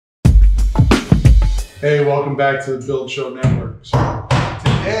Hey, welcome back to the Build Show Network. So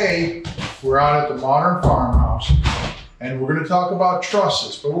today we're out at the Modern Farmhouse and we're going to talk about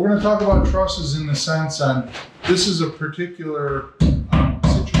trusses, but we're going to talk about trusses in the sense on this is a particular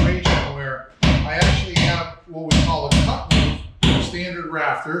situation where I actually have what we call a cut roof, standard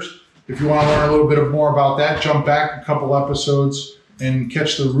rafters. If you want to learn a little bit more about that, jump back a couple episodes and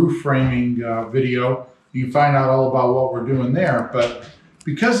catch the roof framing video. You can find out all about what we're doing there. But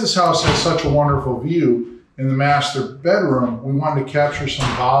because this house has such a wonderful view in the master bedroom, we wanted to capture some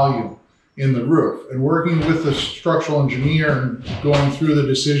volume in the roof. And working with the structural engineer and going through the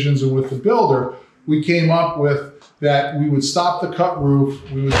decisions and with the builder, we came up with that we would stop the cut roof,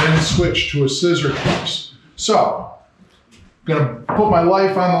 we would then switch to a scissor truss. So, I'm gonna put my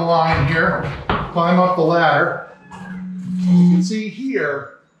life on the line here, climb up the ladder. You can see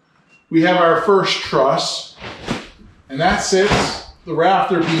here, we have our first truss, and that sits. The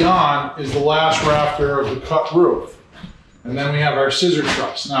rafter beyond is the last rafter of the cut roof. And then we have our scissor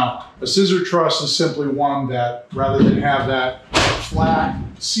truss. Now, a scissor truss is simply one that, rather than have that flat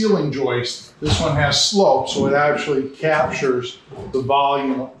ceiling joist, this one has slope, so it actually captures the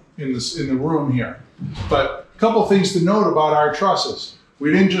volume in the room here. But a couple things to note about our trusses.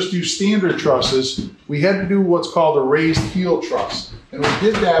 We didn't just do standard trusses, we had to do what's called a raised heel truss. And we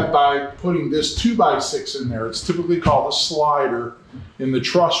did that by putting this 2x6 in there. It's typically called a slider in the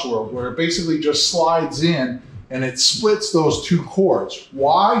truss world, where it basically just slides in and it splits those two cords.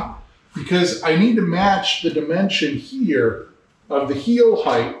 Why? Because I need to match the dimension here of the heel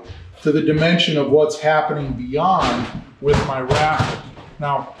height to the dimension of what's happening beyond with my rafter.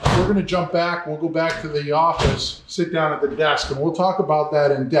 Now, we're gonna jump back, we'll go back to the office, sit down at the desk, and we'll talk about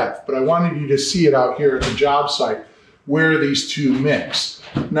that in depth, but I wanted you to see it out here at the job site where these two mix.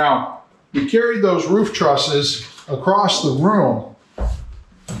 Now, we carried those roof trusses across the room,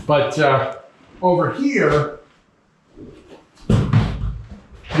 but over here,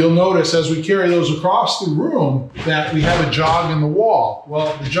 you'll notice as we carry those across the room that we have a jog in the wall.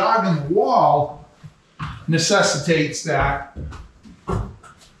 Well, the jog in the wall necessitates that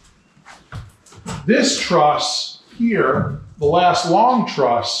this truss here, the last long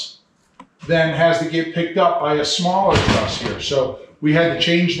truss, then has to get picked up by a smaller truss here. So we had to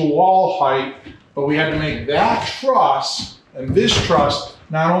change the wall height, but we had to make that truss and this truss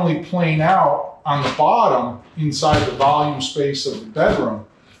not only plane out on the bottom inside the volume space of the bedroom,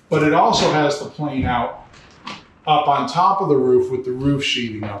 but it also has to plane out up on top of the roof with the roof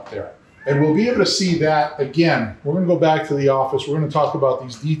sheathing up there. And we'll be able to see that again. We're going to go back to the office. We're going to talk about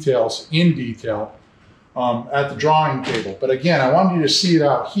these details in detail at the drawing table. But again, I wanted you to see it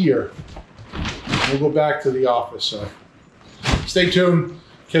out here. We'll go back to the office. So stay tuned.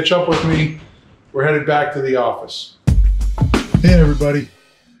 Catch up with me. We're headed back to the office. Hey, everybody.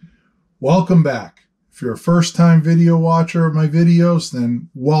 Welcome back. If you're a first-time video watcher of my videos, then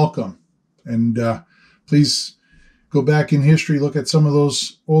welcome. And please go back in history, look at some of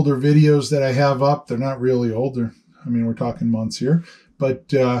those older videos that I have up. They're not really older. I mean, we're talking months here. But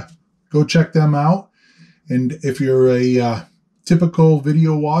go check them out. And if you're a typical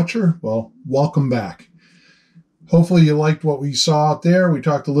video watcher, well, welcome back. Hopefully you liked what we saw out there. We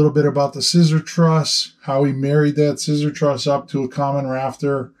talked a little bit about the scissor truss, how we married that scissor truss up to a common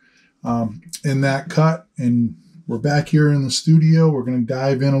rafter in that cut. And we're back here in the studio. We're going to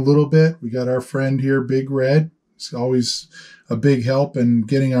dive in a little bit. We got our friend here, Big Red. It's always a big help in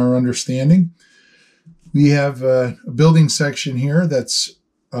getting our understanding. We have a building section here that's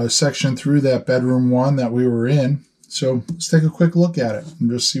a section through that bedroom one that we were in. So let's take a quick look at it and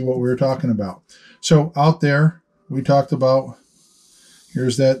just see what we were talking about. So out there, we talked about,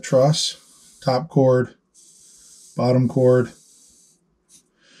 here's that truss, top cord, bottom cord,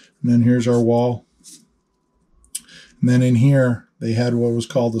 and then here's our wall. And then in here, they had what was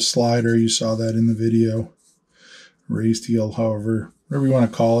called a slider. You saw that in the video. Raised heel, however, whatever you want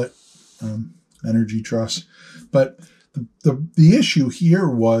to call it, energy truss. But the issue here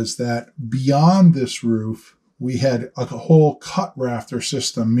was that beyond this roof, we had a whole cut rafter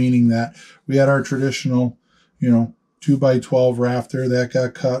system, meaning that we had our traditional, 2x12 rafter that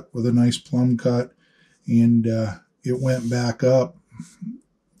got cut with a nice plumb cut, and it went back up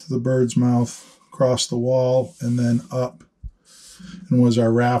to the bird's mouth, across the wall, and then up, and was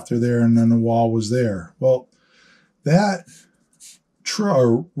our rafter there, and then the wall was there. Well, that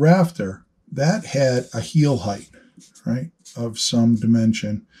rafter, that had a heel height, right, of some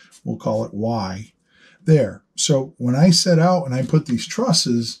dimension. We'll call it Y there. So when I set out and I put these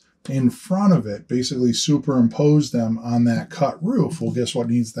trusses in front of it, basically superimpose them on that cut roof, well, guess what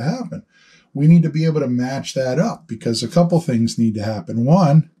needs to happen? We need to be able to match that up because a couple things need to happen.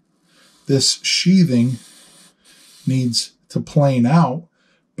 One, this sheathing needs to plane out,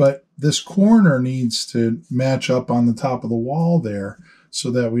 but this corner needs to match up on the top of the wall there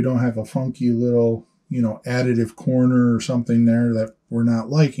so that we don't have a funky little, additive corner or something there that we're not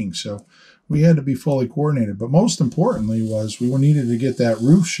liking. So we had to be fully coordinated. But most importantly was we needed to get that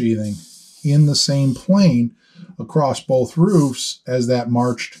roof sheathing in the same plane across both roofs as that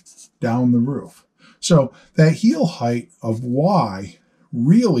marched down the roof. So that heel height of Y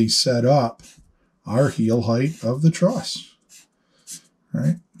really set up our heel height of the truss,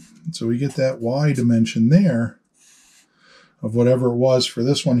 right? So we get that Y dimension there of whatever it was for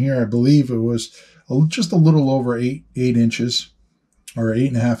this one here. I believe it was just a little over 8 inches or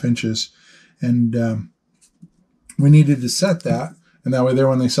 8.5 inches. And we needed to set that. And that way there,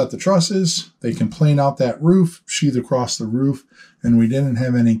 when they set the trusses, they can plane out that roof, sheath across the roof, and we didn't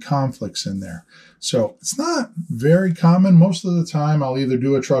have any conflicts in there. So it's not very common. Most of the time I'll either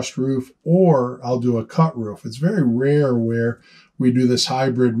do a trussed roof or I'll do a cut roof. It's very rare where we do this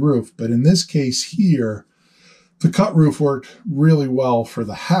hybrid roof. But in this case here, the cut roof worked really well for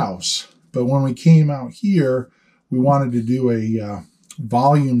the house. But when we came out here, we wanted to do a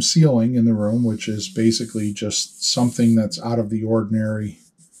volume ceiling in the room, which is basically just something that's out of the ordinary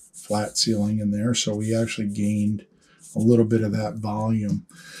flat ceiling in there. So we actually gained a little bit of that volume.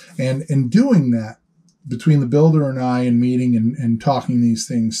 And in doing that, between the builder and I and meeting and talking these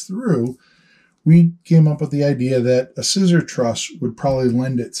things through, we came up with the idea that a scissor truss would probably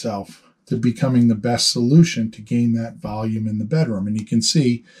lend itself to becoming the best solution to gain that volume in the bedroom. And you can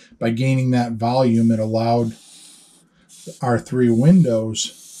see by gaining that volume, it allowed our 3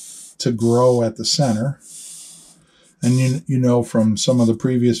 windows to grow at the center. And you know from some of the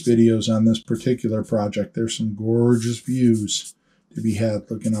previous videos on this particular project, there's some gorgeous views to be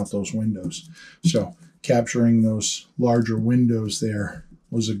had looking out those windows. So capturing those larger windows there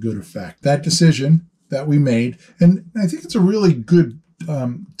was a good effect. That decision that we made, and I think it's a really good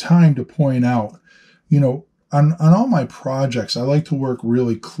time to point out, on all my projects, I like to work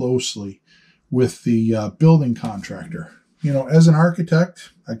really closely with the building contractor. As an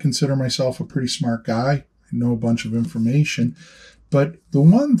architect, I consider myself a pretty smart guy. I know a bunch of information. But the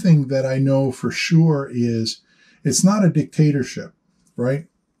one thing that I know for sure is it's not a dictatorship, right?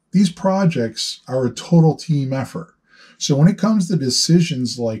 These projects are a total team effort. So when it comes to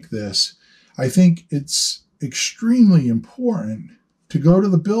decisions like this, I think it's extremely important to go to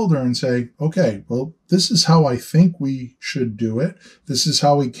the builder and say, okay, well, this is how I think we should do it. This is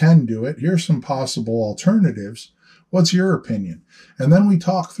how we can do it. Here's some possible alternatives. What's your opinion? And then we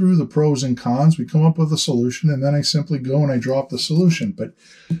talk through the pros and cons. We come up with a solution, and then I simply go and I drop the solution. But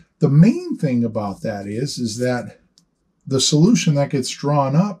the main thing about that is that the solution that gets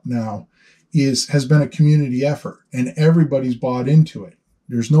drawn up now has been a community effort, and everybody's bought into it.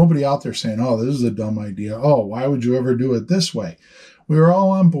 There's nobody out there saying, oh, this is a dumb idea. Oh, why would you ever do it this way? We were all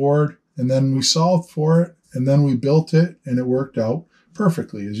on board, and then we solved for it, and then we built it, and it worked out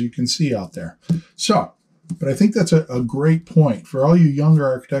perfectly, as you can see out there. So, but I think that's a great point for all you younger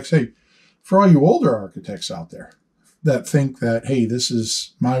architects. Hey, for all you older architects out there that think that, hey, this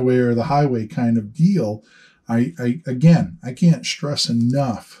is my way or the highway kind of deal, I can't stress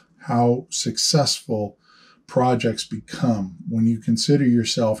enough how successful projects become when you consider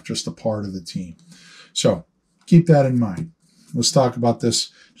yourself just a part of the team. So keep that in mind. Let's talk about this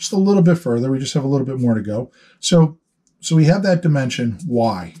just a little bit further. We just have a little bit more to go. So we have that dimension,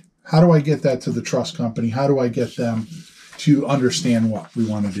 why? How do I get that to the truss company? How do I get them to understand what we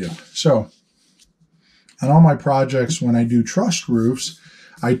want to do? So on all my projects, when I do trussed roofs,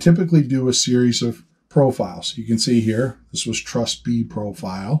 I typically do a series of profiles. You can see here, this was truss B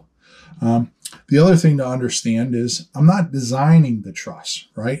profile. The other thing to understand is I'm not designing the truss,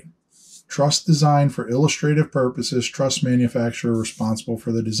 right? Truss design for illustrative purposes, truss manufacturer responsible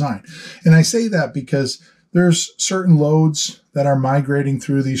for the design. And I say that because there's certain loads that are migrating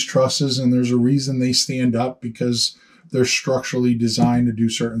through these trusses, and there's a reason they stand up because they're structurally designed to do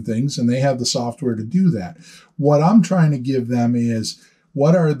certain things, and they have the software to do that. What I'm trying to give them is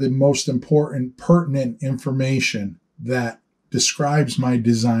what are the most important, pertinent information that describes my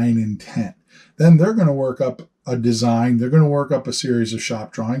design intent. Then they're going to work up a design, they're going to work up a series of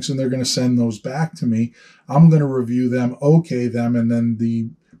shop drawings, and they're going to send those back to me. I'm going to review them, okay them, and then the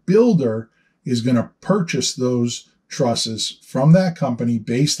builder is going to purchase those trusses from that company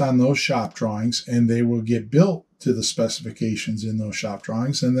based on those shop drawings, and they will get built to the specifications in those shop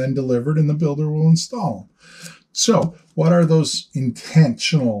drawings and then delivered, and the builder will install them. So what are those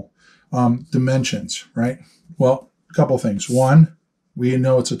intentional dimensions, right? Well, a couple things. One, we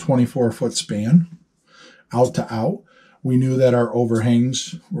know it's a 24-foot span out to out. We knew that our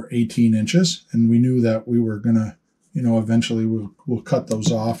overhangs were 18 inches, and we knew that we were going to, eventually we'll cut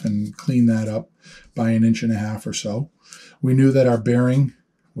those off and clean that up by 1.5 inches or so. We knew that our bearing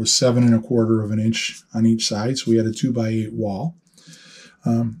was 7.25 of an inch on each side, so we had a 2x8 wall.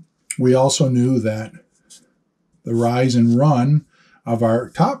 We also knew that the rise and run of our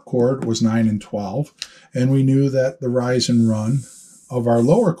top cord was 9 12, and we knew that the rise and run of our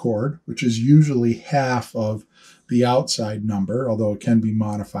lower cord, which is usually half of the outside number, although it can be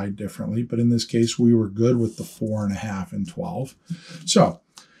modified differently, but in this case we were good with the 4.5 and 12. So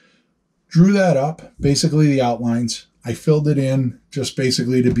drew that up, basically the outlines. I filled it in just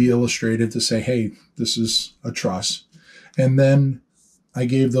basically to be illustrated, to say, hey, this is a truss. And then I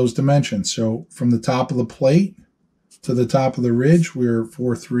gave those dimensions. So from the top of the plate to the top of the ridge, we're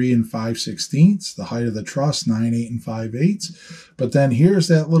 4.3 5/16. The height of the truss, 9.8 5/8. But then here's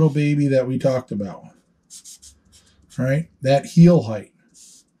that little baby that we talked about. All right, that heel height,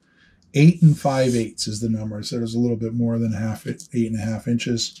 8 5/8 is the number. I said it was a little bit more than 8.5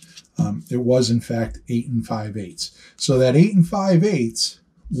 inches. It was in fact 8 5/8. So that 8 5/8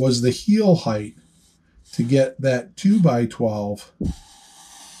 was the heel height to get that 2x12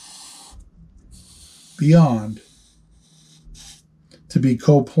 beyond to be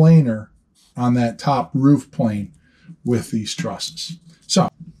coplanar on that top roof plane with these trusses. So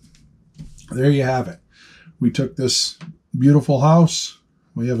there you have it. We took this beautiful house.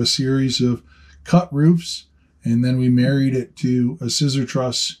 We have a series of cut roofs, and then we married it to a scissor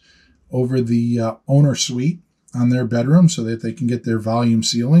truss over the owner suite on their bedroom so that they can get their volume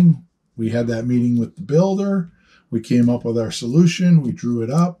ceiling. We had that meeting with the builder. We came up with our solution. We drew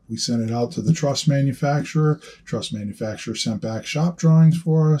it up. We sent it out to the truss manufacturer. Truss manufacturer sent back shop drawings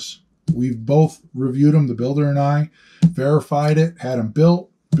for us. We've both reviewed them, the builder and I, verified it, had them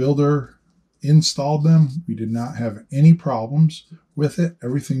built. Builder installed them. We did not have any problems with it.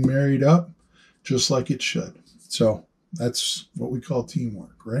 Everything married up just like it should. So that's what we call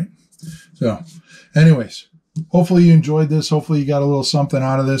teamwork, right? So anyways, hopefully you enjoyed this. Hopefully you got a little something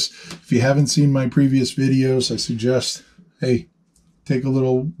out of this. If you haven't seen my previous videos, I suggest, hey, take a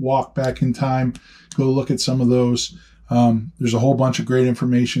little walk back in time, go look at some of those. There's a whole bunch of great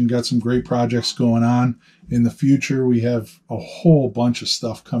information, got some great projects going on. In the future, we have a whole bunch of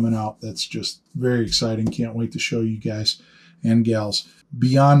stuff coming out that's just very exciting. Can't wait to show you guys and gals.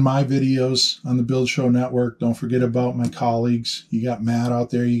 Beyond my videos on the Build Show Network, don't forget about my colleagues. You got Matt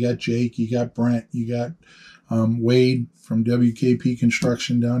out there, you got Jake, you got Brent, you got Wade from WKP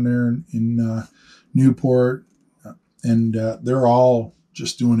Construction down there in Newport. And they're all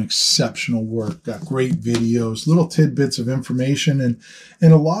just doing exceptional work. Got great videos, little tidbits of information,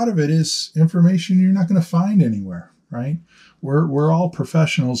 and a lot of it is information you're not going to find anywhere, right? We're all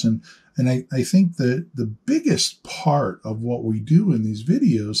professionals, and I think the biggest part of what we do in these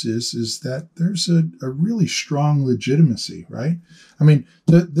videos is that there's a really strong legitimacy, right? I mean,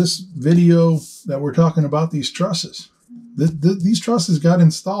 this video that we're talking about, these trusses, these trusses got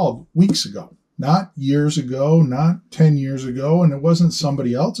installed weeks ago. Not years ago, not 10 years ago, and it wasn't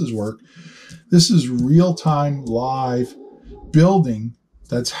somebody else's work. This is real-time live building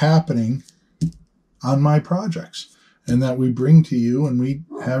that's happening on my projects and that we bring to you, and we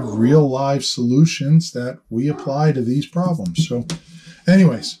have real live solutions that we apply to these problems. So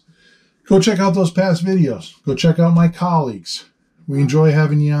anyways, go check out those past videos. Go check out my colleagues. We enjoy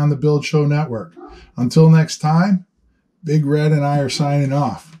having you on the Build Show Network. Until next time, Big Red and I are signing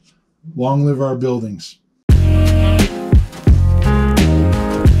off. Long live our buildings.